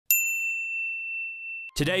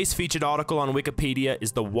Today's featured article on Wikipedia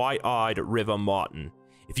is the white-eyed river martin.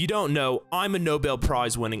 If you don't know, I'm a Nobel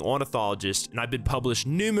Prize-winning ornithologist, and I've been published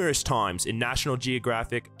numerous times in National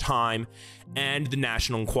Geographic, Time, and the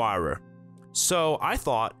National Enquirer. So I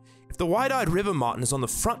thought, if the white-eyed river martin is on the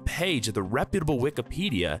front page of the reputable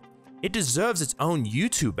Wikipedia, it deserves its own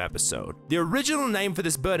YouTube episode. The original name for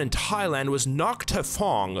this bird in Thailand was Nok Ta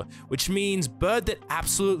Phong, which means bird that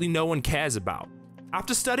absolutely no one cares about.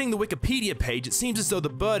 After studying the Wikipedia page, it seems as though the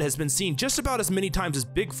bird has been seen just about as many times as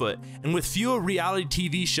Bigfoot, and with fewer reality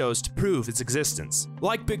TV shows to prove its existence.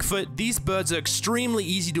 Like Bigfoot, these birds are extremely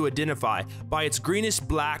easy to identify by its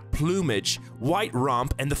greenish-black plumage, white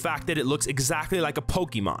rump, and the fact that it looks exactly like a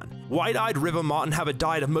Pokemon. White-eyed river martin have a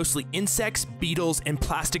diet of mostly insects, beetles, and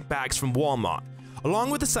plastic bags from Walmart.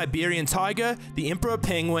 Along with the Siberian tiger, the emperor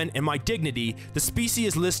penguin, and my dignity, the species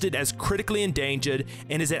is listed as critically endangered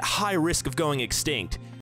and is at high risk of going extinct.